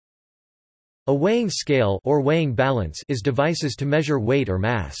A weighing scale or weighing balance is devices to measure weight or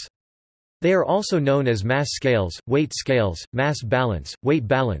mass. They are also known as mass scales, weight scales, mass balance, weight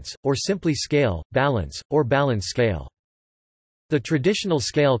balance, or simply scale, balance, or balance scale. The traditional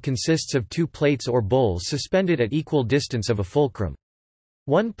scale consists of two plates or bowls suspended at equal distance of a fulcrum.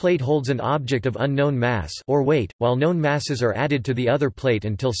 One plate holds an object of unknown mass or weight, while known masses are added to the other plate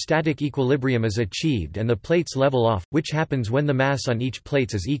until static equilibrium is achieved and the plates level off, which happens when the mass on each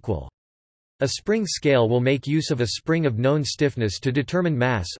plate is equal. A spring scale will make use of a spring of known stiffness to determine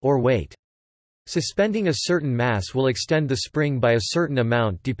mass or weight. Suspending a certain mass will extend the spring by a certain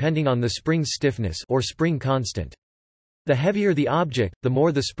amount depending on the spring's stiffness or spring constant. The heavier the object, the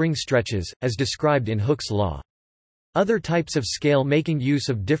more the spring stretches, as described in Hooke's law. Other types of scale making use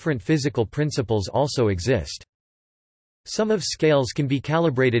of different physical principles also exist. Some of scales can be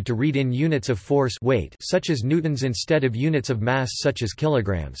calibrated to read in units of force weight such as newtons instead of units of mass such as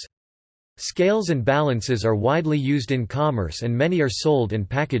kilograms. Scales and balances are widely used in commerce and many are sold and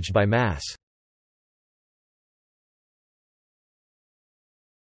packaged by mass.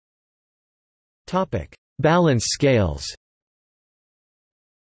 Balance scales.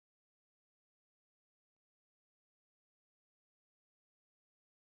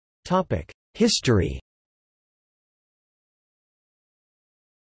 History.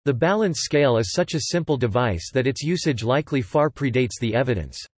 The balance scale is such a simple device that its usage likely far predates the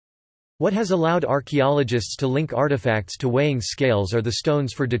evidence. What has allowed archaeologists to link artifacts to weighing scales are the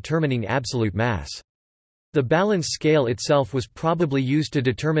stones for determining absolute mass. The balance scale itself was probably used to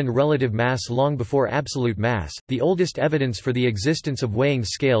determine relative mass long before absolute mass. The oldest evidence for the existence of weighing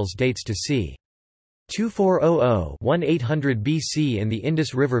scales dates to c. 2400–1800 BC in the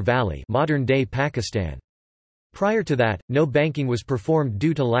Indus River Valley, modern-day Pakistan. Prior to that, no banking was performed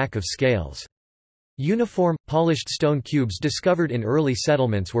due to lack of scales. Uniform, polished stone cubes discovered in early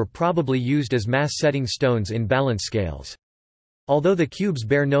settlements were probably used as mass-setting stones in balance scales. Although the cubes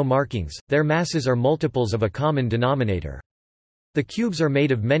bear no markings, their masses are multiples of a common denominator. The cubes are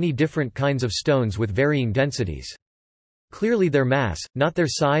made of many different kinds of stones with varying densities. Clearly their mass, not their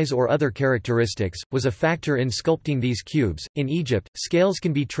size or other characteristics, was a factor in sculpting these cubes. In Egypt, scales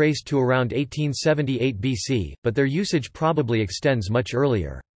can be traced to around 1878 BC, but their usage probably extends much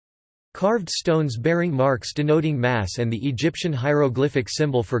earlier. Carved stones bearing marks denoting mass and the Egyptian hieroglyphic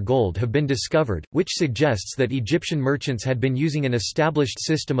symbol for gold have been discovered, which suggests that Egyptian merchants had been using an established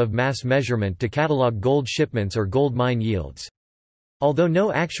system of mass measurement to catalog gold shipments or gold mine yields. Although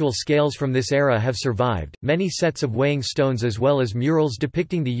no actual scales from this era have survived, many sets of weighing stones as well as murals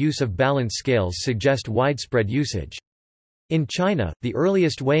depicting the use of balance scales suggest widespread usage. In China, the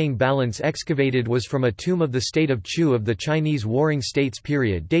earliest weighing balance excavated was from a tomb of the state of Chu of the Chinese Warring States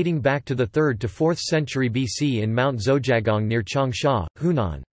period dating back to the 3rd to 4th century BC in Mount Zhojiagong near Changsha,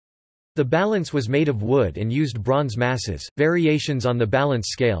 Hunan. The balance was made of wood and used bronze masses. Variations on the balance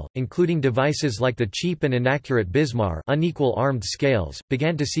scale, including devices like the cheap and inaccurate Bismar unequal armed scales,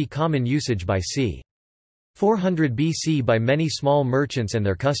 began to see common usage by c. 400 BC by many small merchants and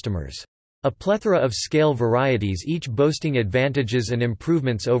their customers. A plethora of scale varieties, each boasting advantages and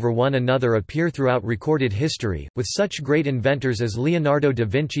improvements over one another, appear throughout recorded history, with such great inventors as Leonardo da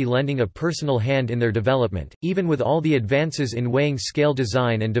Vinci lending a personal hand in their development. Even with all the advances in weighing scale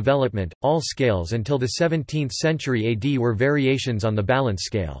design and development, all scales until the 17th century AD were variations on the balance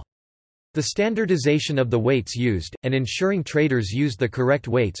scale. The standardization of the weights used, and ensuring traders used the correct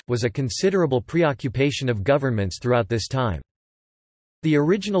weights, was a considerable preoccupation of governments throughout this time. The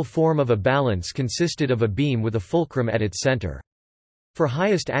original form of a balance consisted of a beam with a fulcrum at its center. For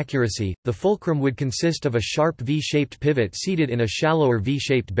highest accuracy, the fulcrum would consist of a sharp V-shaped pivot seated in a shallower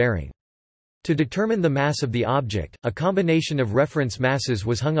V-shaped bearing. To determine the mass of the object, a combination of reference masses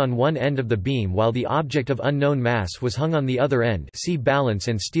was hung on one end of the beam while the object of unknown mass was hung on the other end. See balance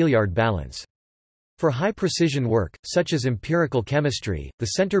and steelyard balance. For high-precision work, such as empirical chemistry, the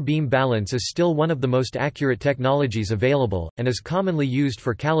center beam balance is still one of the most accurate technologies available, and is commonly used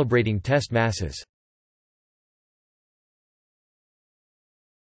for calibrating test masses.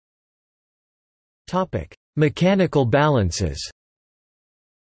 Mechanical balances.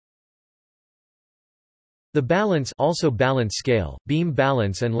 The balance, also balance scale, beam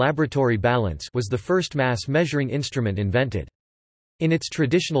balance and laboratory balance, was the first mass-measuring instrument invented. In its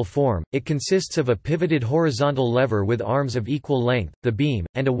traditional form, it consists of a pivoted horizontal lever with arms of equal length, the beam,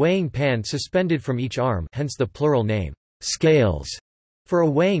 and a weighing pan suspended from each arm, hence the plural name, scales, for a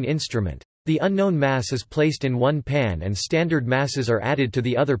weighing instrument. The unknown mass is placed in one pan and standard masses are added to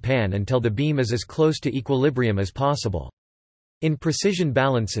the other pan until the beam is as close to equilibrium as possible. In precision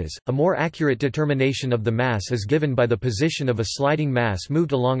balances, a more accurate determination of the mass is given by the position of a sliding mass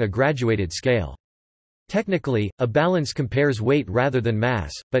moved along a graduated scale. Technically, a balance compares weight rather than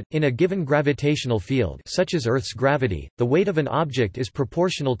mass, but, in a given gravitational field such as Earth's gravity, the weight of an object is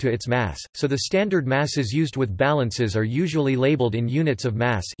proportional to its mass, so the standard masses used with balances are usually labeled in units of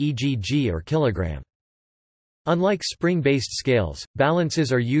mass, e.g. g or kilogram. Unlike spring-based scales,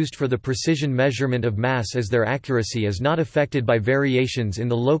 balances are used for the precision measurement of mass as their accuracy is not affected by variations in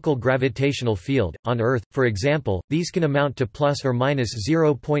the local gravitational field. On Earth, for example, these can amount to plus or minus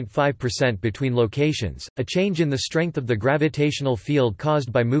 0.5% between locations. A change in the strength of the gravitational field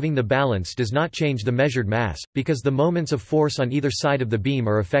caused by moving the balance does not change the measured mass, because the moments of force on either side of the beam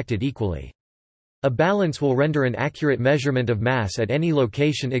are affected equally. A balance will render an accurate measurement of mass at any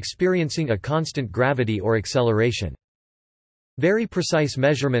location experiencing a constant gravity or acceleration. Very precise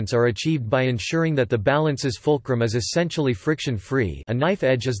measurements are achieved by ensuring that the balance's fulcrum is essentially friction-free. A knife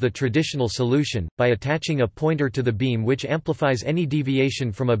edge is the traditional solution, by attaching a pointer to the beam which amplifies any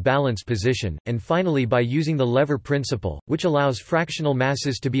deviation from a balance position, and finally by using the lever principle, which allows fractional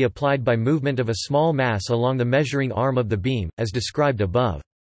masses to be applied by movement of a small mass along the measuring arm of the beam, as described above.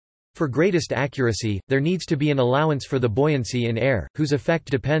 For greatest accuracy, there needs to be an allowance for the buoyancy in air, whose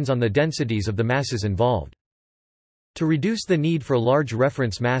effect depends on the densities of the masses involved. To reduce the need for large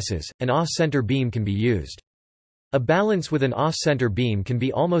reference masses, an off-center beam can be used. A balance with an off-center beam can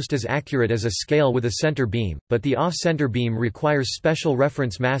be almost as accurate as a scale with a center beam, but the off-center beam requires special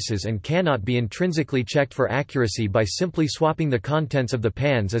reference masses and cannot be intrinsically checked for accuracy by simply swapping the contents of the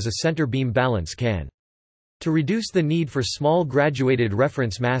pans as a center beam balance can. To reduce the need for small graduated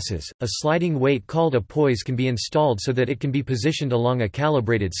reference masses, a sliding weight called a poise can be installed so that it can be positioned along a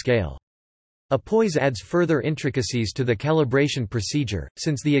calibrated scale. A poise adds further intricacies to the calibration procedure,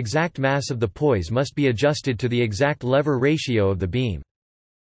 since the exact mass of the poise must be adjusted to the exact lever ratio of the beam.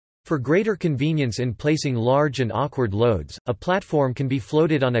 For greater convenience in placing large and awkward loads, a platform can be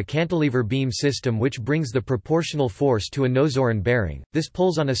floated on a cantilever beam system which brings the proportional force to a Nozoran bearing. This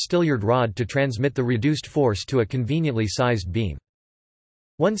pulls on a Stilliard rod to transmit the reduced force to a conveniently sized beam.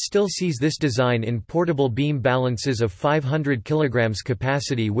 One still sees this design in portable beam balances of 500 kg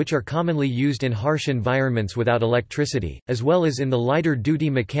capacity which are commonly used in harsh environments without electricity, as well as in the lighter-duty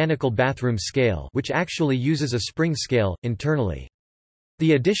mechanical bathroom scale which actually uses a spring scale, internally.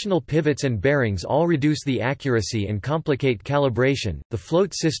 The additional pivots and bearings all reduce the accuracy and complicate calibration. The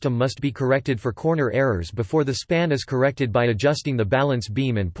float system must be corrected for corner errors before the span is corrected by adjusting the balance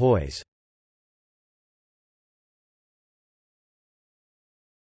beam and poise.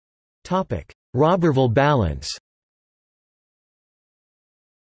 Roberval balance.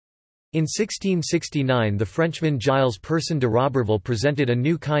 In 1669 the Frenchman Gilles Person de Roberval presented a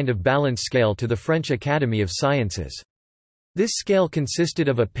new kind of balance scale to the French Academy of Sciences. This scale consisted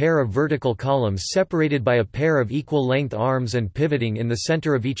of a pair of vertical columns separated by a pair of equal-length arms and pivoting in the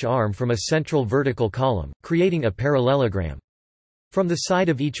center of each arm from a central vertical column, creating a parallelogram. From the side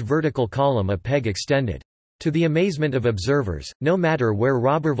of each vertical column a peg extended. To the amazement of observers, no matter where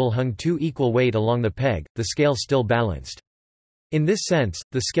Roberval hung two equal weight along the peg, the scale still balanced. In this sense,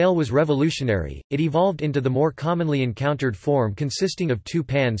 the scale was revolutionary. It evolved into the more commonly encountered form consisting of two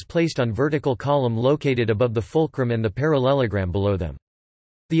pans placed on vertical column located above the fulcrum and the parallelogram below them.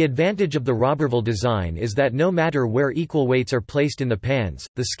 The advantage of the Roberval design is that no matter where equal weights are placed in the pans,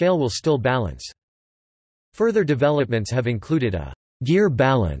 the scale will still balance. Further developments have included a gear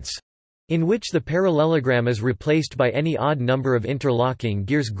balance, in which the parallelogram is replaced by any odd number of interlocking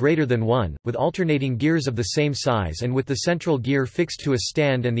gears greater than 1, with alternating gears of the same size and with the central gear fixed to a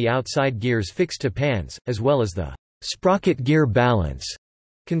stand and the outside gears fixed to pans, as well as the sprocket gear balance,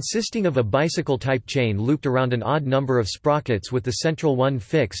 consisting of a bicycle-type chain looped around an odd number of sprockets with the central one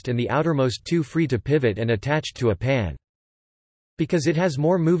fixed and the outermost two free to pivot and attached to a pan. Because it has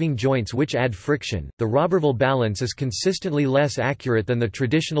more moving joints which add friction, the Roberval balance is consistently less accurate than the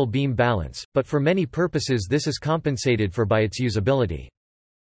traditional beam balance, but for many purposes this is compensated for by its usability.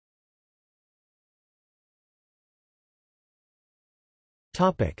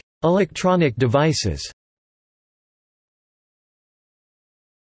 Electronic devices.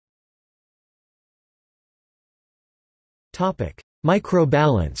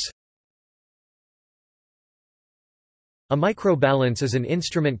 Microbalance. A microbalance is an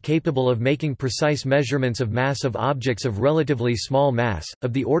instrument capable of making precise measurements of mass of objects of relatively small mass,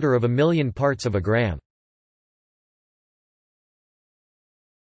 of the order of 1,000,000 parts of a gram.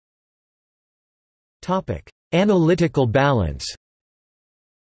 Analytical balance.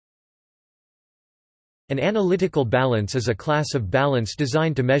 An analytical balance is a class of balance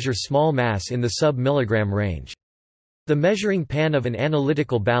designed to measure small mass in the sub-milligram range. The measuring pan of an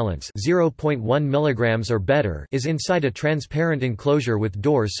analytical balance 0.1 mg or better is inside a transparent enclosure with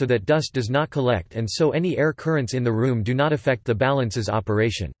doors so that dust does not collect and so any air currents in the room do not affect the balance's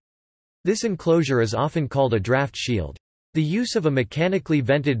operation. This enclosure is often called a draft shield. The use of a mechanically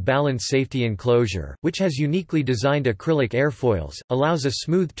vented balance safety enclosure, which has uniquely designed acrylic airfoils, allows a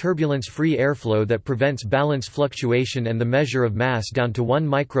smooth turbulence-free airflow that prevents balance fluctuation and the measure of mass down to 1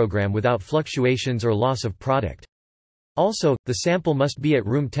 microgram without fluctuations or loss of product. Also, the sample must be at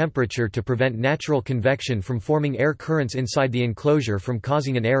room temperature to prevent natural convection from forming air currents inside the enclosure from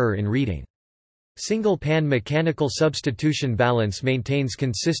causing an error in reading. Single-pan mechanical substitution balance maintains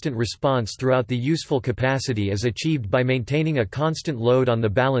consistent response throughout. The useful capacity is achieved by maintaining a constant load on the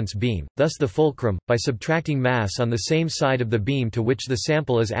balance beam, thus the fulcrum, by subtracting mass on the same side of the beam to which the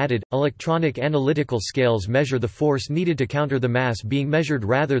sample is added. Electronic analytical scales measure the force needed to counter the mass being measured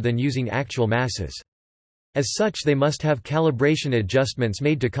rather than using actual masses. As such, they must have calibration adjustments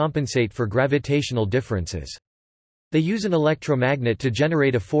made to compensate for gravitational differences. They use an electromagnet to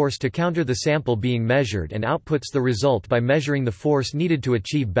generate a force to counter the sample being measured and outputs the result by measuring the force needed to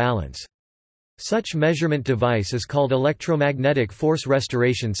achieve balance. Such measurement device is called electromagnetic force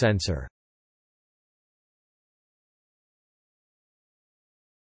restoration sensor.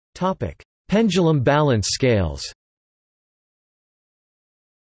 Pendulum balance scales.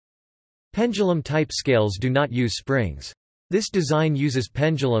 Pendulum-type scales do not use springs. This design uses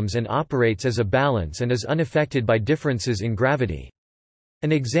pendulums and operates as a balance and is unaffected by differences in gravity.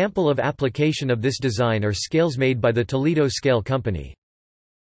 An example of application of this design are scales made by the Toledo Scale Company.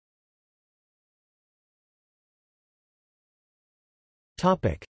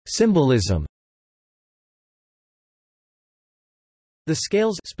 Symbolism. The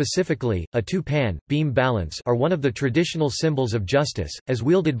scales, specifically, a two-pan, beam balance, are one of the traditional symbols of justice, as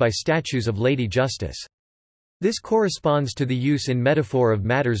wielded by statues of Lady Justice. This corresponds to the use in metaphor of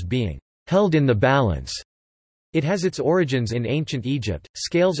matters being held in the balance. It has its origins in ancient Egypt.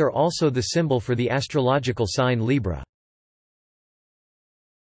 Scales are also the symbol for the astrological sign Libra.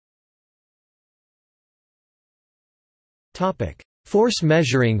 Force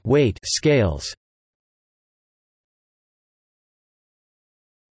measuring weight scales.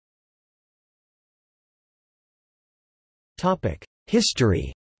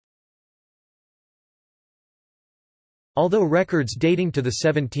 History. Although records dating to the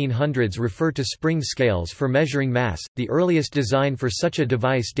 1700s refer to spring scales for measuring mass, the earliest design for such a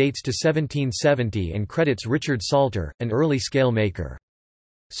device dates to 1770 and credits Richard Salter, an early scale maker.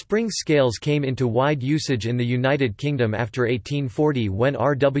 Spring scales came into wide usage in the United Kingdom after 1840 when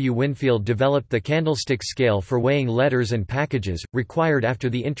R. W. Winfield developed the candlestick scale for weighing letters and packages, required after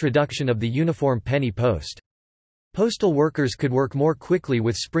the introduction of the uniform penny post. Postal workers could work more quickly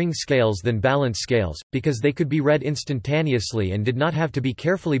with spring scales than balance scales, because they could be read instantaneously and did not have to be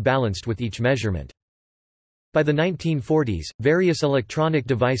carefully balanced with each measurement. By the 1940s, various electronic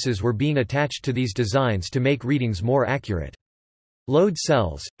devices were being attached to these designs to make readings more accurate. Load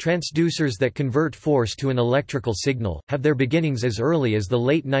cells, transducers that convert force to an electrical signal, have their beginnings as early as the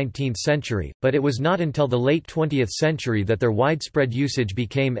late 19th century, but it was not until the late 20th century that their widespread usage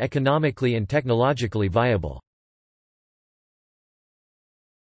became economically and technologically viable.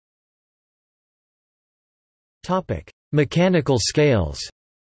 Mechanical scales.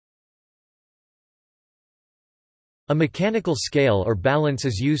 A mechanical scale or balance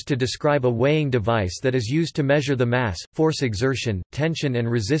is used to describe a weighing device that is used to measure the mass, force exertion, tension and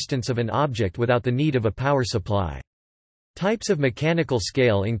resistance of an object without the need of a power supply. Types of mechanical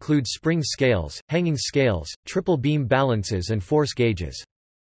scale include spring scales, hanging scales, triple beam balances and force gauges.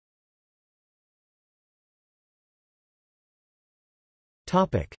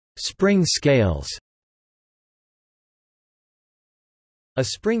 Spring scales. A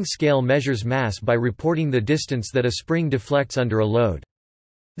spring scale measures mass by reporting the distance that a spring deflects under a load.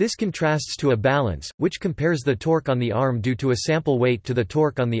 This contrasts to a balance, which compares the torque on the arm due to a sample weight to the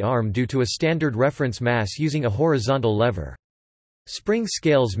torque on the arm due to a standard reference mass using a horizontal lever. Spring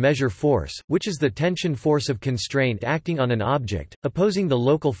scales measure force, which is the tension force of constraint acting on an object, opposing the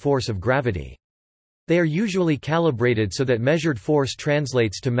local force of gravity. They are usually calibrated so that measured force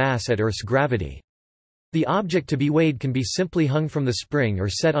translates to mass at Earth's gravity. The object to be weighed can be simply hung from the spring or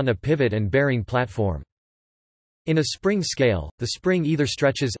set on a pivot and bearing platform. In a spring scale, the spring either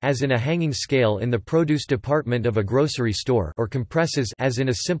stretches as in a hanging scale in the produce department of a grocery store or compresses as in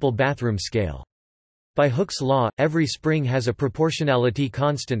a simple bathroom scale. By Hooke's law, every spring has a proportionality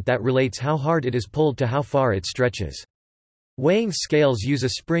constant that relates how hard it is pulled to how far it stretches. Weighing scales use a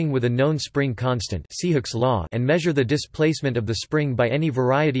spring with a known spring constant Seehook's law and measure the displacement of the spring by any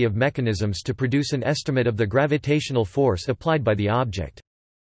variety of mechanisms to produce an estimate of the gravitational force applied by the object.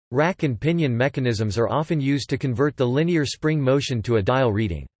 Rack and pinion mechanisms are often used to convert the linear spring motion to a dial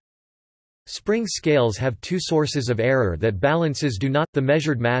reading. Spring scales have two sources of error that balances do not. The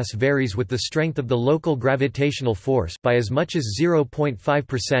measured mass varies with the strength of the local gravitational force by as much as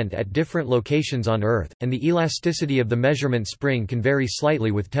 0.5% at different locations on Earth, and the elasticity of the measurement spring can vary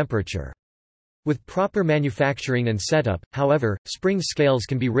slightly with temperature. With proper manufacturing and setup, however, spring scales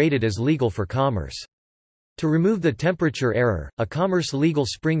can be rated as legal for commerce. To remove the temperature error, a commerce-legal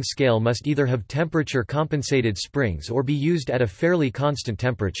spring scale must either have temperature-compensated springs or be used at a fairly constant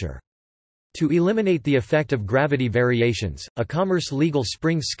temperature. To eliminate the effect of gravity variations, a commerce-legal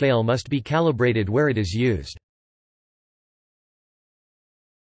spring scale must be calibrated where it is used.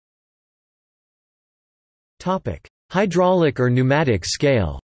 Hydraulic or pneumatic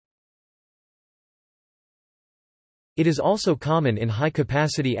scale. It is also common in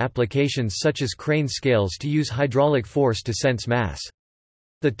high-capacity applications such as crane scales to use hydraulic force to sense mass.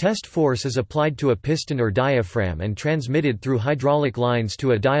 The test force is applied to a piston or diaphragm and transmitted through hydraulic lines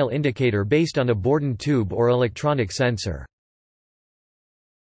to a dial indicator based on a Borden tube or electronic sensor.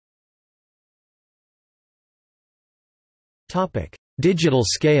 Digital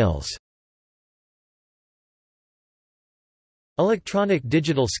scales. Electronic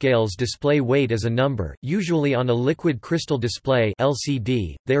digital scales display weight as a number, usually on a liquid crystal display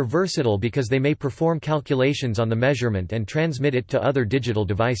 (LCD). They are versatile because they may perform calculations on the measurement and transmit it to other digital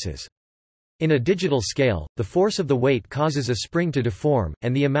devices. In a digital scale, the force of the weight causes a spring to deform,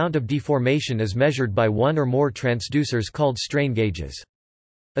 and the amount of deformation is measured by one or more transducers called strain gauges.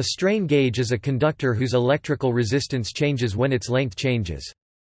 A strain gauge is a conductor whose electrical resistance changes when its length changes.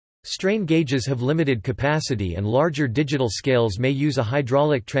 Strain gauges have limited capacity and larger digital scales may use a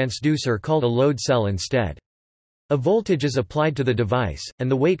hydraulic transducer called a load cell instead. A voltage is applied to the device,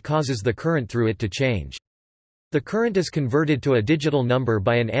 and the weight causes the current through it to change. The current is converted to a digital number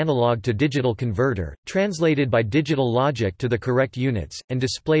by an analog to digital converter, translated by digital logic to the correct units, and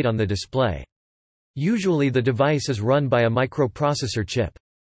displayed on the display. Usually the device is run by a microprocessor chip.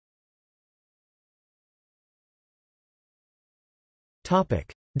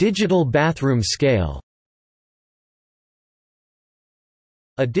 Digital bathroom scale.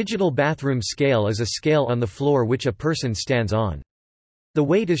 A digital bathroom scale is a scale on the floor which a person stands on. The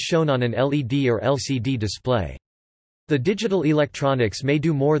weight is shown on an LED or LCD display. The digital electronics may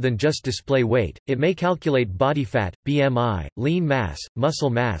do more than just display weight, it may calculate body fat, BMI, lean mass, muscle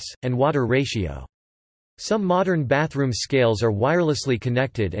mass, and water ratio. Some modern bathroom scales are wirelessly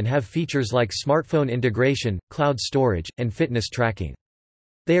connected and have features like smartphone integration, cloud storage, and fitness tracking.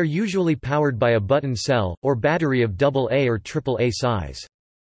 They are usually powered by a button cell, or battery of AA or AAA size.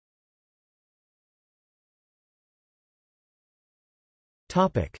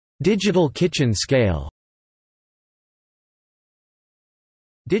 Digital kitchen scale.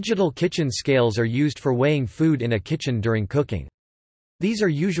 Digital kitchen scales are used for weighing food in a kitchen during cooking. These are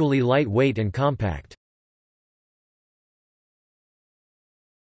usually lightweight and compact.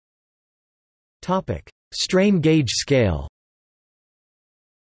 Strain gauge scale.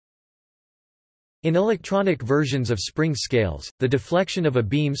 In electronic versions of spring scales, the deflection of a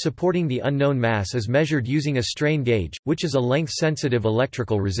beam supporting the unknown mass is measured using a strain gauge, which is a length-sensitive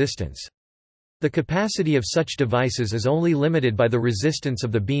electrical resistance. The capacity of such devices is only limited by the resistance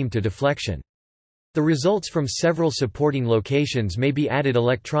of the beam to deflection. The results from several supporting locations may be added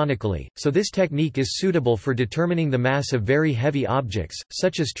electronically, so this technique is suitable for determining the mass of very heavy objects,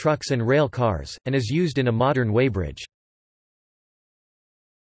 such as trucks and rail cars, and is used in a modern weighbridge.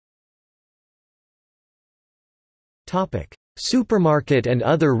 Supermarket and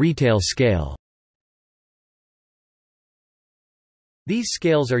other retail scale. These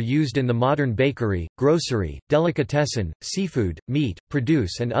scales are used in the modern bakery, grocery, delicatessen, seafood, meat,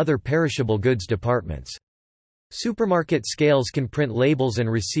 produce and other perishable goods departments. Supermarket scales can print labels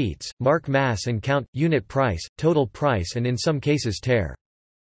and receipts, mark mass and count, unit price, total price and in some cases tare.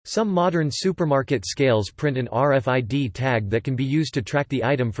 Some modern supermarket scales print an RFID tag that can be used to track the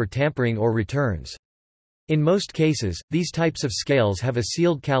item for tampering or returns. In most cases, these types of scales have a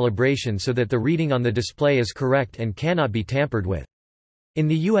sealed calibration so that the reading on the display is correct and cannot be tampered with. In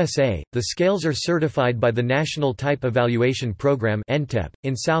the USA, the scales are certified by the National Type Evaluation Programme (NTEP),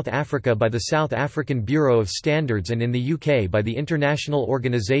 in South Africa by the South African Bureau of Standards and in the UK by the International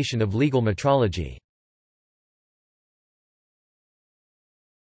Organisation of Legal Metrology.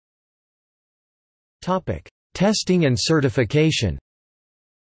 Testing and certification.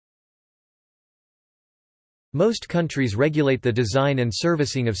 Most countries regulate the design and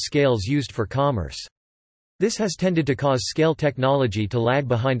servicing of scales used for commerce. This has tended to cause scale technology to lag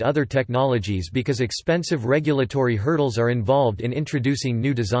behind other technologies because expensive regulatory hurdles are involved in introducing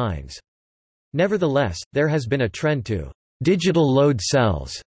new designs. Nevertheless, there has been a trend to digital load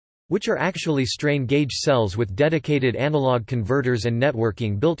cells, which are actually strain gauge cells with dedicated analog converters and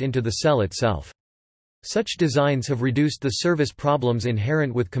networking built into the cell itself. Such designs have reduced the service problems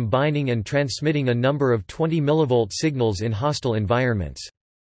inherent with combining and transmitting a number of 20 mV signals in hostile environments.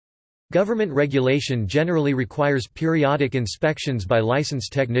 Government regulation generally requires periodic inspections by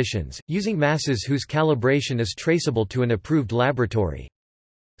licensed technicians, using masses whose calibration is traceable to an approved laboratory.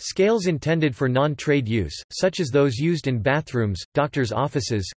 Scales intended for non-trade use, such as those used in bathrooms, doctors'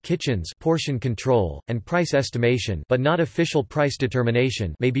 offices, kitchens, portion control, and price estimation but not official price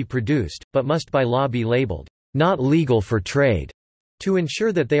determination, may be produced, but must by law be labeled, "not legal for trade," to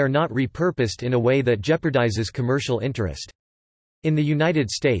ensure that they are not repurposed in a way that jeopardizes commercial interest. In the United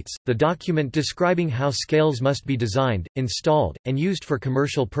States, the document describing how scales must be designed, installed, and used for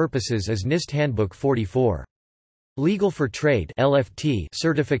commercial purposes is NIST Handbook 44. Legal for Trade (LFT)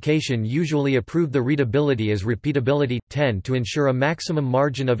 certification usually approve the readability as repeatability. 10 to ensure a maximum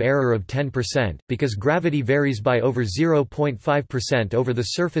margin of error of 10%, because gravity varies by over 0.5% over the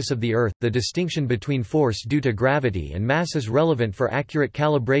surface of the Earth. The distinction between force due to gravity and mass is relevant for accurate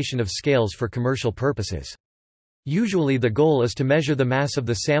calibration of scales for commercial purposes. Usually the goal is to measure the mass of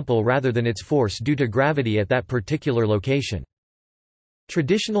the sample rather than its force due to gravity at that particular location.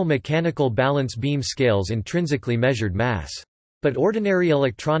 Traditional mechanical balance beam scales intrinsically measured mass. But ordinary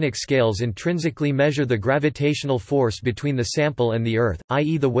electronic scales intrinsically measure the gravitational force between the sample and the Earth,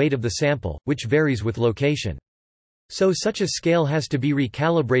 i.e. the weight of the sample, which varies with location. So such a scale has to be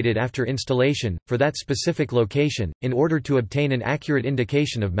recalibrated after installation, for that specific location, in order to obtain an accurate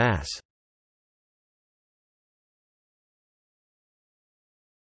indication of mass.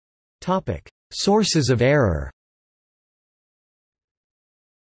 Sources of error.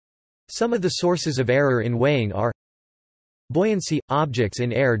 Some of the sources of error in weighing are buoyancy. Objects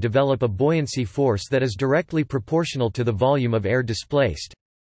in air develop a buoyancy force that is directly proportional to the volume of air displaced.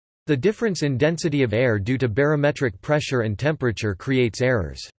 The difference in density of air due to barometric pressure and temperature creates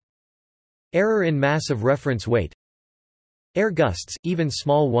errors. Error in mass of reference weight. Air gusts, even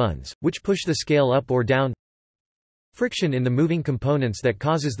small ones, which push the scale up or down. Friction in the moving components that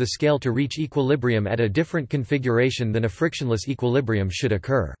causes the scale to reach equilibrium at a different configuration than a frictionless equilibrium should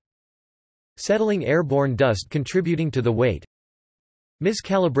occur. Settling airborne dust contributing to the weight.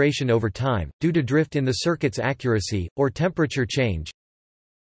 Miscalibration over time, due to drift in the circuit's accuracy, or temperature change.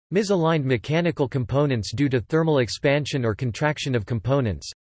 Misaligned mechanical components due to thermal expansion or contraction of components.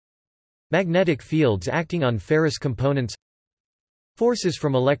 Magnetic fields acting on ferrous components. Forces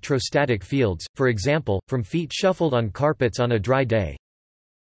from electrostatic fields, for example, from feet shuffled on carpets on a dry day.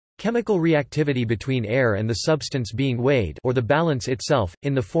 Chemical reactivity between air and the substance being weighed or the balance itself,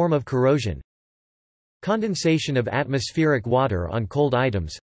 in the form of corrosion. Condensation of atmospheric water on cold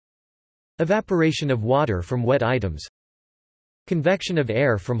items. Evaporation of water from wet items. Convection of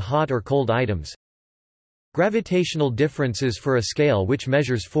air from hot or cold items. Gravitational differences for a scale which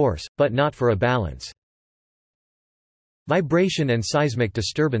measures force, but not for a balance. Vibration and seismic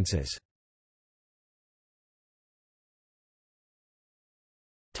disturbances.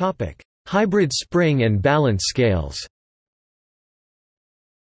 Hybrid spring and balance scales.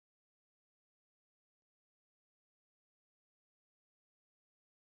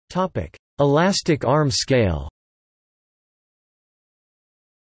 Elastic arm scale.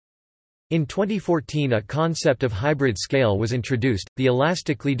 In 2014 a concept of hybrid scale was introduced, the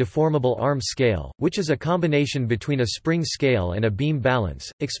elastically deformable arm scale, which is a combination between a spring scale and a beam balance,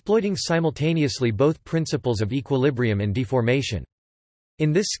 exploiting simultaneously both principles of equilibrium and deformation.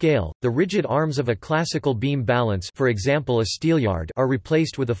 In this scale, the rigid arms of a classical beam balance, for example a steelyard, are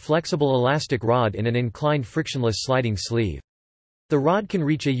replaced with a flexible elastic rod in an inclined frictionless sliding sleeve. The rod can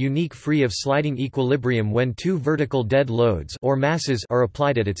reach a unique free of sliding equilibrium when two vertical dead loads or masses are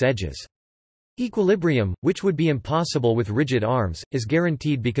applied at its edges. Equilibrium, which would be impossible with rigid arms, is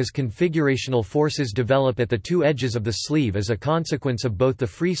guaranteed because configurational forces develop at the two edges of the sleeve as a consequence of both the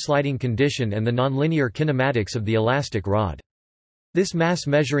free sliding condition and the nonlinear kinematics of the elastic rod. This mass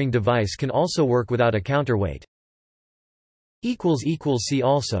measuring device can also work without a counterweight. See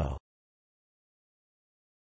also